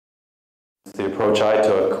The approach I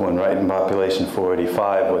took when writing Population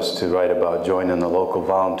 485 was to write about joining the local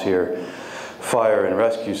volunteer fire and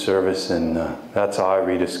rescue service, and that's how I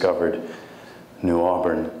rediscovered New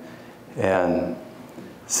Auburn. And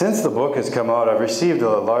since the book has come out, I've received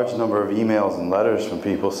a large number of emails and letters from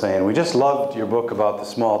people saying, "We just loved your book about the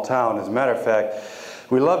small town. As a matter of fact,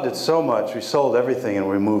 we loved it so much, we sold everything and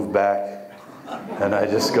we moved back." And I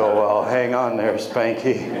just go, "Well, hang on there,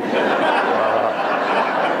 Spanky."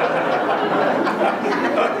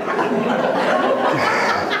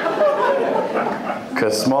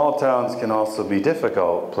 Because small towns can also be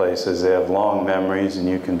difficult places. They have long memories, and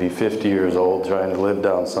you can be 50 years old trying to live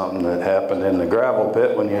down something that happened in the gravel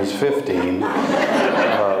pit when you was 15.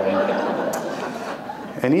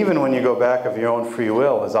 And even when you go back of your own free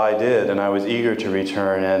will, as I did, and I was eager to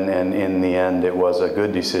return, and in the end it was a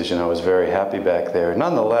good decision. I was very happy back there.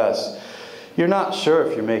 Nonetheless, you're not sure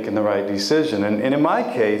if you're making the right decision. And in my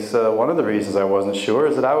case, one of the reasons I wasn't sure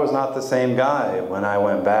is that I was not the same guy when I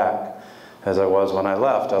went back as I was when I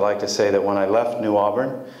left. I like to say that when I left New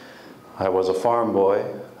Auburn, I was a farm boy,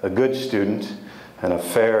 a good student, and a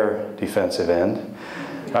fair defensive end.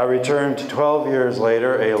 I returned 12 years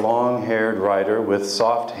later, a long-haired writer with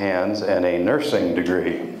soft hands and a nursing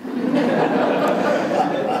degree.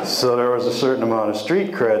 So there was a certain amount of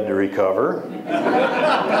street cred to recover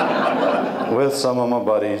with some of my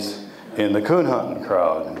buddies in the coon hunting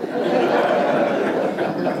crowd.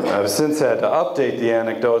 I've since had to update the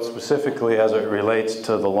anecdote specifically as it relates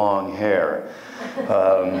to the long hair.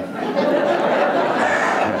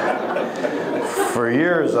 For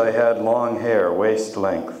years I had long hair, waist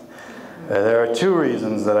length. There are two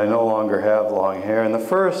reasons that I no longer have long hair, and the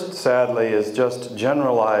first, sadly, is just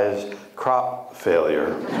generalized crop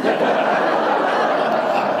failure.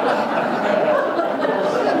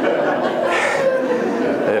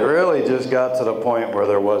 It really just got to the point where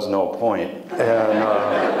there was no point.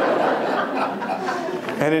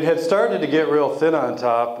 And it had started to get real thin on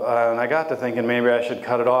top, and I got to thinking maybe I should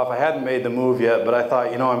cut it off. I hadn't made the move yet, but I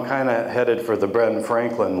thought, you know, I'm kind of headed for the Ben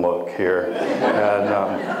Franklin look here.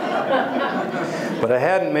 But I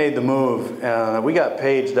hadn't made the move, and we got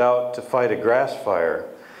paged out to fight a grass fire.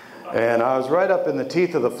 And I was right up in the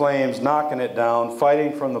teeth of the flames, knocking it down,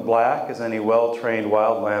 fighting from the black, as any well-trained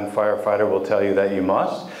wildland firefighter will tell you that you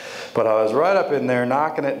must. But I was right up in there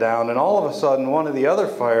knocking it down, and all of a sudden one of the other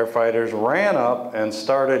firefighters ran up and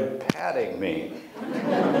started patting me.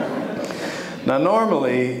 Now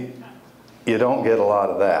normally you don't get a lot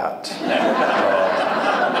of that.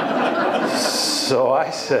 So I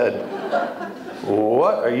said,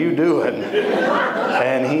 "What are you doing?"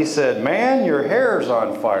 And he said, "Man, your hair's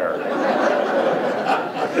on fire."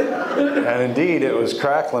 And indeed, it was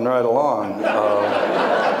crackling right along.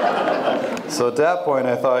 So at that point,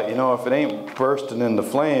 I thought, you know, if it ain't bursting into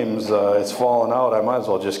flames, it's falling out, I might as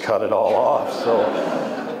well just cut it all off.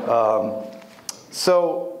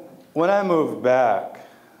 So when I moved back,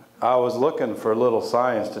 I was looking for little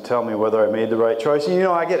signs to tell me whether I made the right choice. And you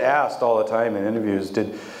know, I get asked all the time in interviews,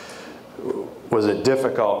 was it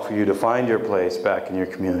difficult for you to find your place back in your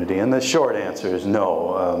community? And the short answer is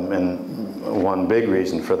no. And one big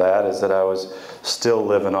reason for that is that I was still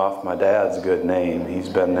living off my dad's good name. He's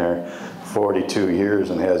been there 42 years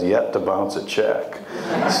and has yet to bounce a check.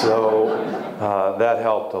 So that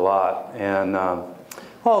helped a lot. And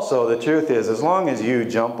also, the truth is, as long as you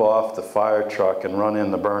jump off the fire truck and run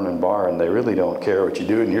in the burning barn, they really don't care what you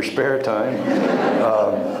do in your spare time.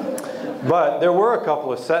 But there were a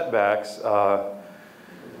couple of setbacks.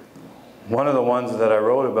 One of the ones that I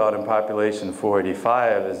wrote about in Population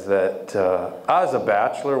 485 is that I was a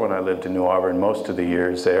bachelor when I lived in New Auburn most of the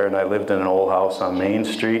years there, and I lived in an old house on Main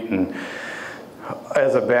Street. And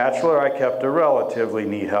as a bachelor, I kept a relatively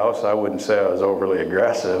neat house. I wouldn't say I was overly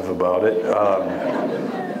aggressive about it.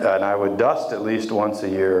 And I would dust at least once a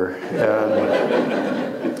year.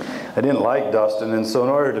 And I didn't like dusting, and so in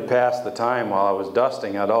order to pass the time while I was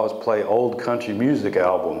dusting, I'd always play old country music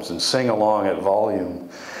albums and sing along at volume.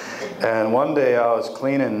 And one day I was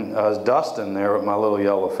dusting there with my little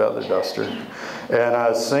yellow feather duster, and I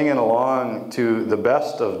was singing along to the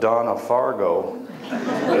best of Donna Fargo.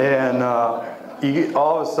 And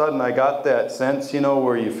all of a sudden I got that sense, you know,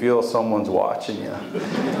 where you feel someone's watching you.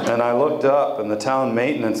 And I looked up, and the town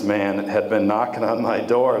maintenance man had been knocking on my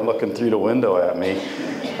door and looking through the window at me.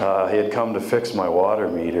 He had come to fix my water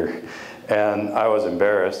meter. And I was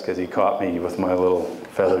embarrassed because he caught me with my little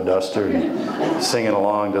feather duster and singing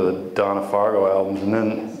along to the Donna Fargo albums.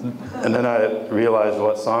 And then I realized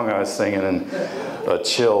what song I was singing, and a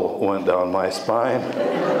chill went down my spine.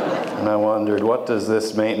 And I wondered, what does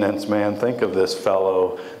this maintenance man think of this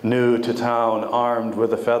fellow, new to town, armed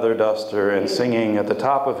with a feather duster and singing at the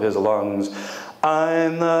top of his lungs,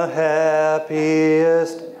 "I'm the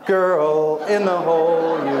happiest girl in the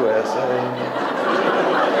whole USA."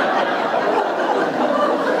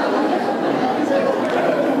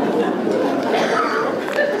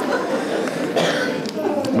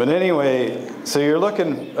 But anyway, so you're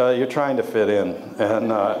looking, you're trying to fit in, and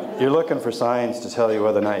you're looking for signs to tell you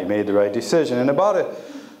whether or not you made the right decision. And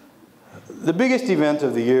the biggest event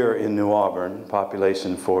of the year in New Auburn,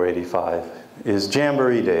 population 485, is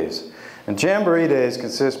Jamboree Days. And Jamboree Days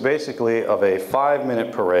consist basically of a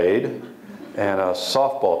 5-minute parade and a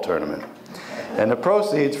softball tournament. And the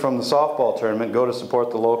proceeds from the softball tournament go to support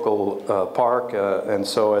the local park, and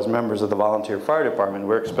so as members of the volunteer fire department,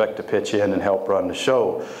 we're expected to pitch in and help run the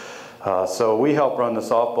show. So we help run the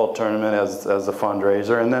softball tournament as a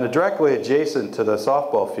fundraiser, and then directly adjacent to the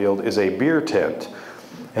softball field is a beer tent.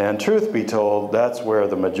 And truth be told, that's where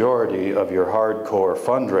the majority of your hardcore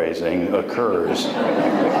fundraising occurs.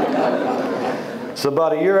 So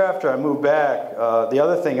about a year after I moved back, the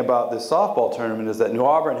other thing about this softball tournament is that New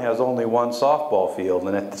Auburn has only one softball field,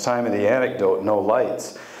 and at the time of the anecdote, no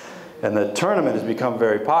lights. And the tournament has become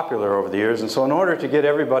very popular over the years, and so in order to get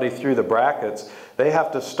everybody through the brackets, they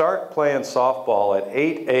have to start playing softball at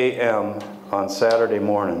 8 a.m. on Saturday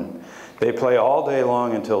morning. They play all day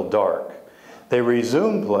long until dark. They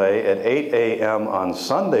resume play at 8 a.m. on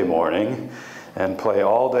Sunday morning and play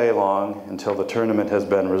all day long until the tournament has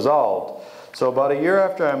been resolved. So about a year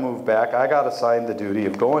after I moved back, I got assigned the duty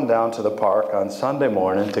of going down to the park on Sunday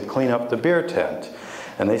morning to clean up the beer tent.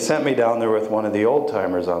 And they sent me down there with one of the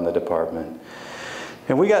old-timers on the department.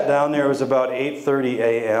 And we got down there, it was about 8:30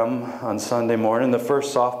 a.m. on Sunday morning. The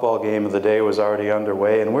first softball game of the day was already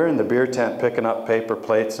underway, and we're in the beer tent picking up paper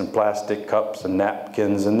plates and plastic cups and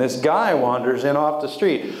napkins, and this guy wanders in off the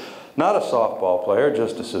street. Not a softball player,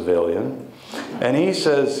 just a civilian. And he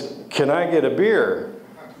says, "Can I get a beer?"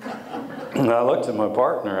 And I looked at my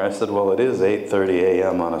partner, I said, "Well, it is 8:30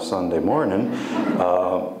 a.m. on a Sunday morning,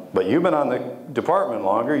 but you've been on the department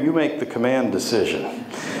longer, you make the command decision."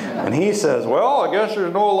 And he says, "Well, I guess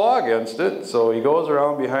there's no law against it." So he goes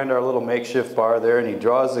around behind our little makeshift bar there, and he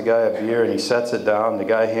draws the guy a beer, and he sets it down, the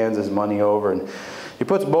guy hands his money over, and he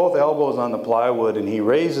puts both elbows on the plywood, and he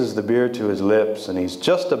raises the beer to his lips, and he's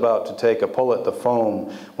just about to take a pull at the foam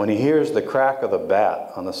when he hears the crack of the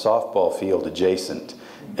bat on the softball field adjacent.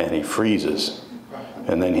 And he freezes,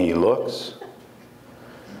 and then he looks,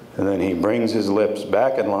 and then he brings his lips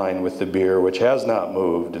back in line with the beer, which has not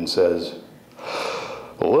moved, and says,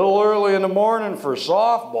 "A little early in the morning for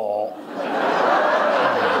softball."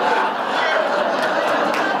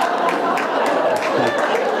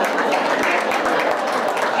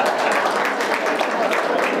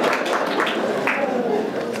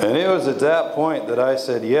 And it was at that point that I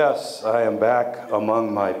said, "Yes, I am back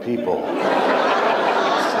among my people."